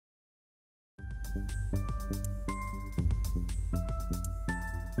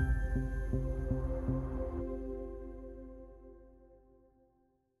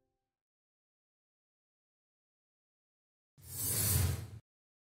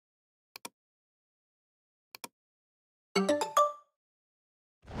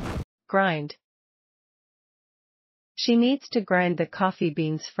Grind. She needs to grind the coffee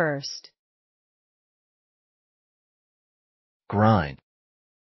beans first. Grind.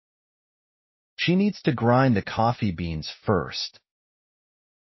 She needs to grind the coffee beans first.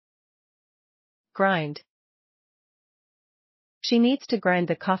 Grind. She needs to grind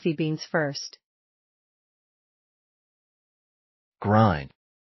the coffee beans first. Grind.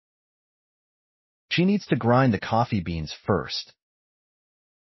 She needs to grind the coffee beans first.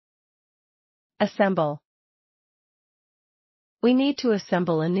 Assemble. We need to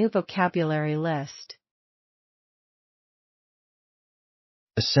assemble a new vocabulary list.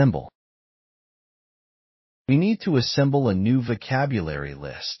 Assemble. We need to assemble a new vocabulary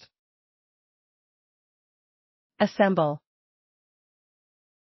list. Assemble.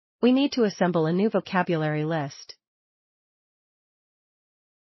 We need to assemble a new vocabulary list.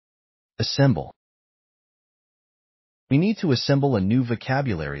 Assemble. We need to assemble a new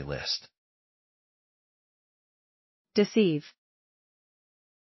vocabulary list. Deceive.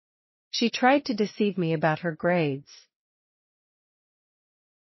 She tried to deceive me about her grades.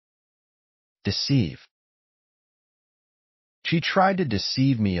 Deceive. She tried to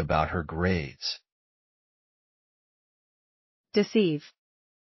deceive me about her grades. Deceive.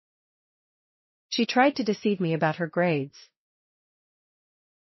 She tried to deceive me about her grades.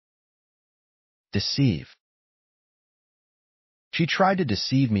 Deceive. She tried to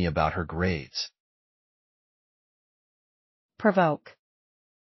deceive me about her grades. Provoke.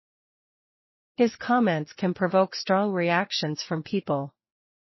 His comments can provoke strong reactions from people.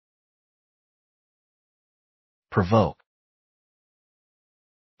 Provoke.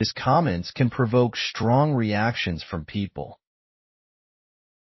 His comments can provoke strong reactions from people.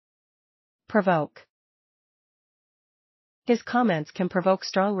 Provoke. His comments can provoke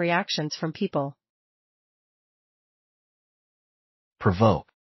strong reactions from people.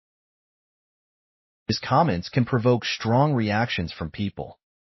 Provoke. His comments can provoke strong reactions from people.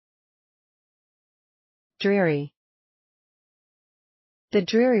 Dreary. The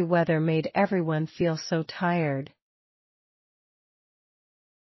dreary weather made everyone feel so tired.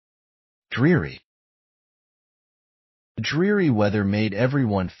 Dreary. The dreary weather made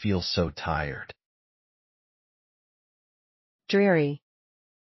everyone feel so tired. Dreary.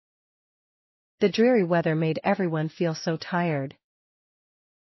 The dreary weather made everyone feel so tired.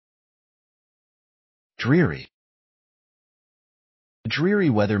 Dreary. The dreary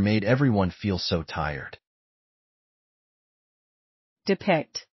weather made everyone feel so tired.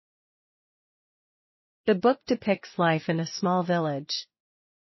 Depict. The book depicts life in a small village.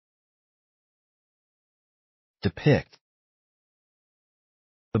 Depict.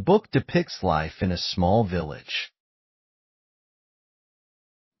 The book depicts life in a small village.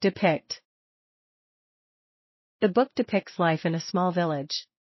 Depict. The book depicts life in a small village.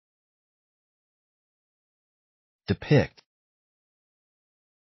 Depict.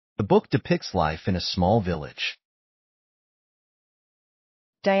 The book depicts life in a small village.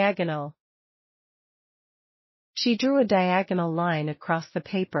 Diagonal. She drew a diagonal line across the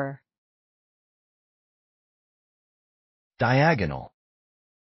paper. Diagonal.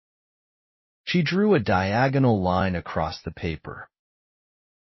 She drew a diagonal line across the paper.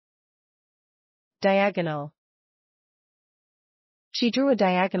 Diagonal. She drew a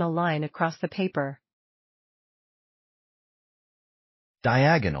diagonal line across the paper.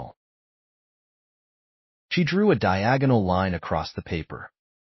 Diagonal. She drew a diagonal line across the paper.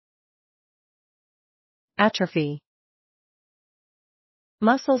 Atrophy.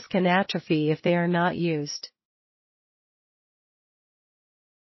 Muscles can atrophy if they are not used.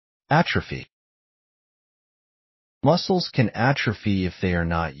 Atrophy. Muscles can atrophy if they are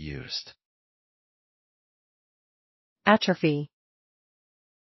not used. Atrophy.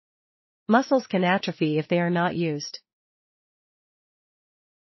 Muscles can atrophy if they are not used.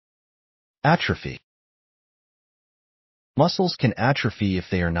 Atrophy. Muscles can atrophy if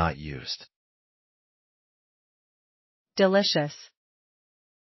they are not used. Delicious.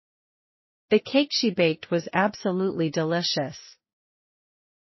 The cake she baked was absolutely delicious.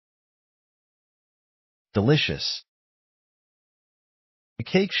 Delicious. The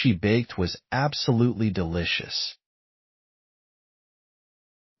cake she baked was absolutely delicious.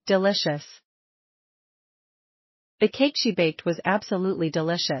 Delicious. The cake she baked was absolutely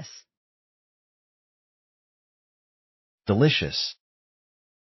delicious. Delicious.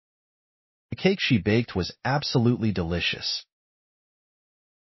 The cake she baked was absolutely delicious.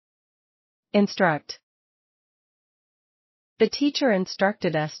 Instruct. The teacher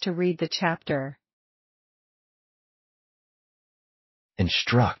instructed us to read the chapter.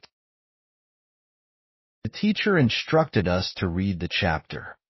 Instruct. The teacher instructed us to read the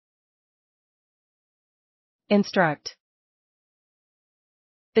chapter. Instruct.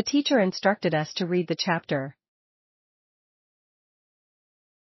 The teacher instructed us to read the chapter.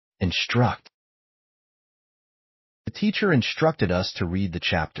 Instruct. The teacher instructed us to read the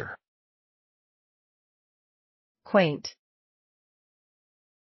chapter. Quaint.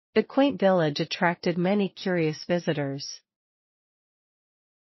 The quaint village attracted many curious visitors.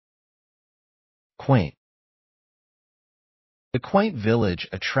 Quaint. The quaint village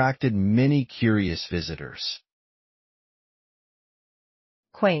attracted many curious visitors.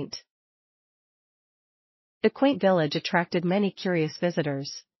 Quaint. The quaint village attracted many curious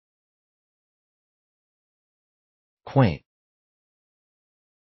visitors. Quaint.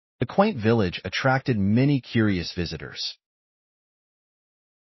 The quaint village attracted many curious visitors.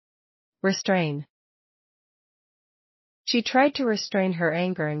 Restrain. She tried to restrain her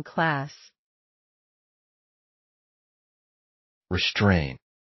anger in class. Restrain.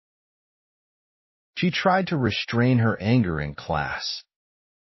 She tried to restrain her anger in class.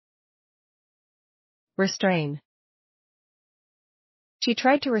 Restrain. She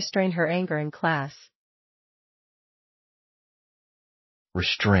tried to restrain her anger in class.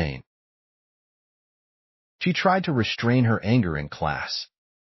 Restrain. She tried to restrain her anger in class.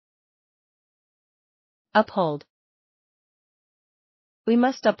 Uphold. We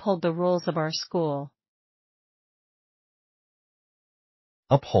must uphold the rules of our school.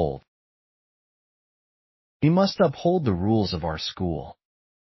 Uphold. We must uphold the rules of our school.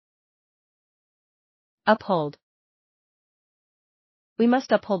 Uphold. We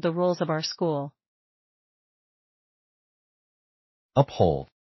must uphold the rules of our school. Uphold.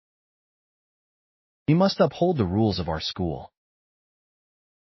 We must uphold the rules of our school.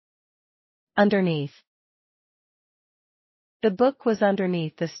 Underneath. The book was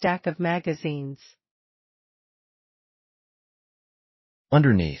underneath the stack of magazines.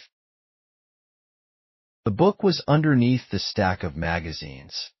 Underneath. The book was underneath the stack of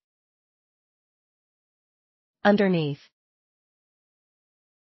magazines. Underneath.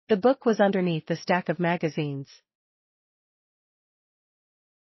 The book was underneath the stack of magazines.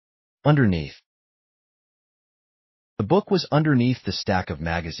 Underneath. The book was underneath the stack of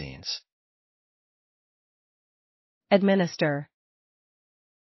magazines. Administer.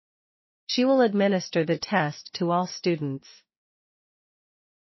 She will administer the test to all students.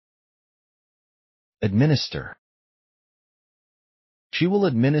 Administer. She will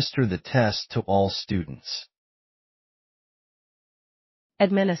administer the test to all students.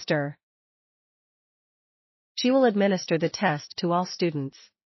 Administer. She will administer the test to all students.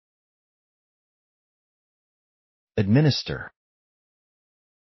 Administer.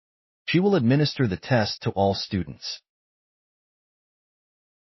 She will administer the test to all students.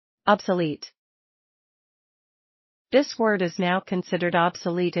 Obsolete. This word is now considered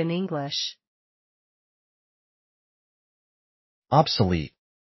obsolete in English. Obsolete.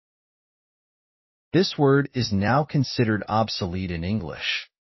 This word is now considered obsolete in English.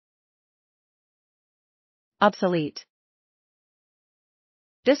 Obsolete.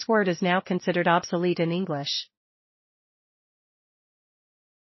 This word is now considered obsolete in English.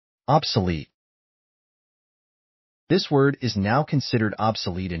 Obsolete. This word is now considered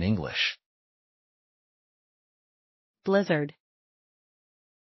obsolete in English. Blizzard.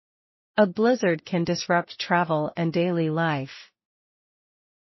 A blizzard can disrupt travel and daily life.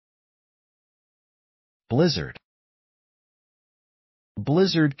 Blizzard. A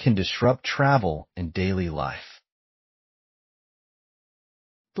blizzard can disrupt travel and daily life.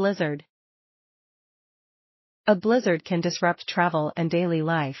 Blizzard. A blizzard can disrupt travel and daily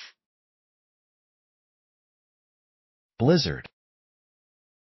life. Blizzard.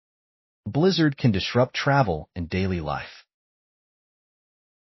 A blizzard can disrupt travel and daily life.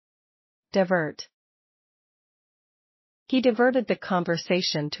 Divert. He diverted the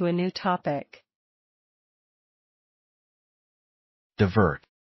conversation to a new topic. Divert.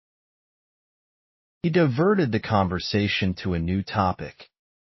 He diverted the conversation to a new topic.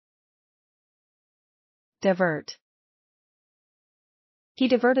 Divert. He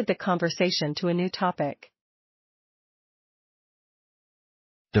diverted the conversation to a new topic.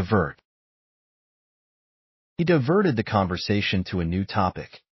 Divert. He diverted the conversation to a new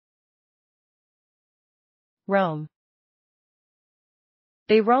topic. Roam.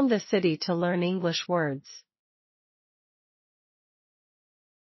 They roamed the city to learn English words.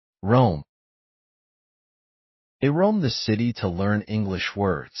 Roam. They roam the city to learn English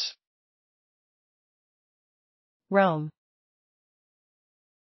words. Roam.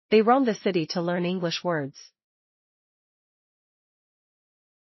 They roam the city to learn English words.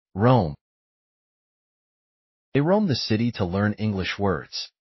 Roam. They roam the city to learn English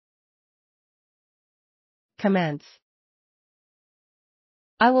words. Commence.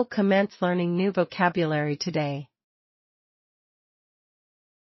 I will commence learning new vocabulary today.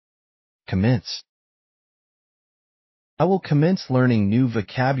 Commence. I will commence learning new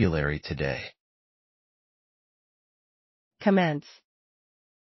vocabulary today. Commence.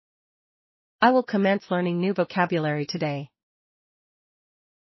 I will commence learning new vocabulary today.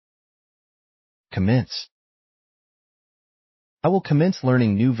 Commence. I will commence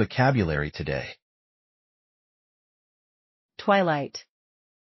learning new vocabulary today. Twilight.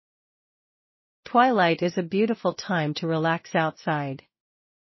 Twilight is a beautiful time to relax outside.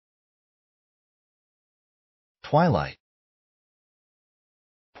 Twilight.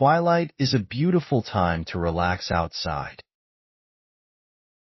 Twilight is a beautiful time to relax outside.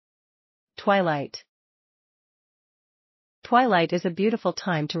 Twilight. Twilight is a beautiful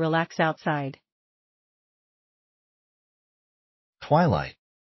time to relax outside. Twilight.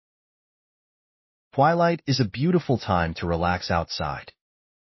 Twilight is a beautiful time to relax outside.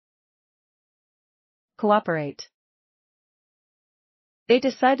 Cooperate. They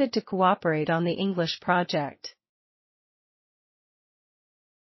decided to cooperate on the English project.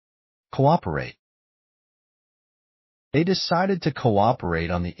 Cooperate. They decided to cooperate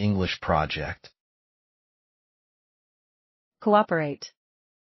on the English project. Cooperate.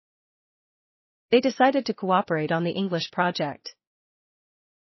 They decided to cooperate on the English project.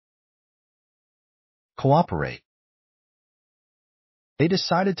 Cooperate. They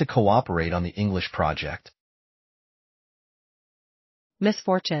decided to cooperate on the English project.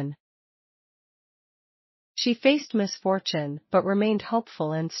 Misfortune. She faced misfortune but remained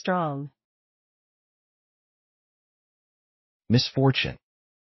hopeful and strong. Misfortune.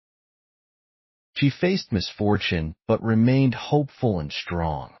 She faced misfortune but remained hopeful and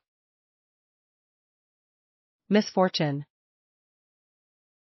strong. Misfortune.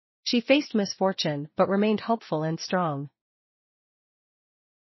 She faced misfortune but remained hopeful and strong.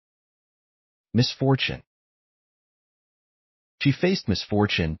 Misfortune. She faced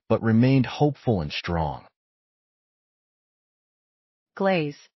misfortune but remained hopeful and strong.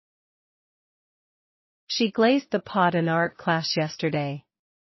 Glaze. She glazed the pot in art class yesterday.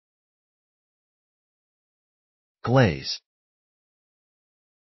 Glaze.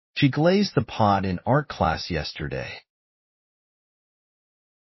 She glazed the pot in art class yesterday.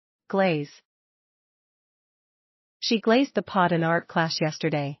 Glaze. She glazed the pot in art class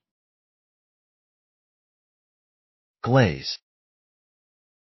yesterday. Glaze.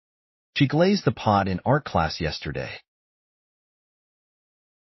 She glazed the pot in art class yesterday.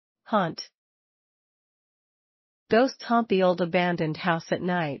 Haunt. Ghosts haunt the old abandoned house at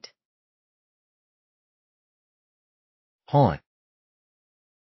night. Haunt.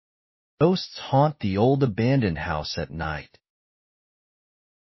 Ghosts haunt the old abandoned house at night.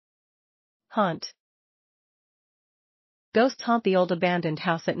 Haunt. Ghosts haunt the old abandoned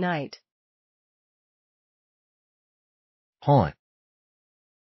house at night. Haunt.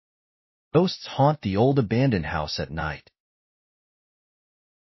 Ghosts haunt the old abandoned house at night.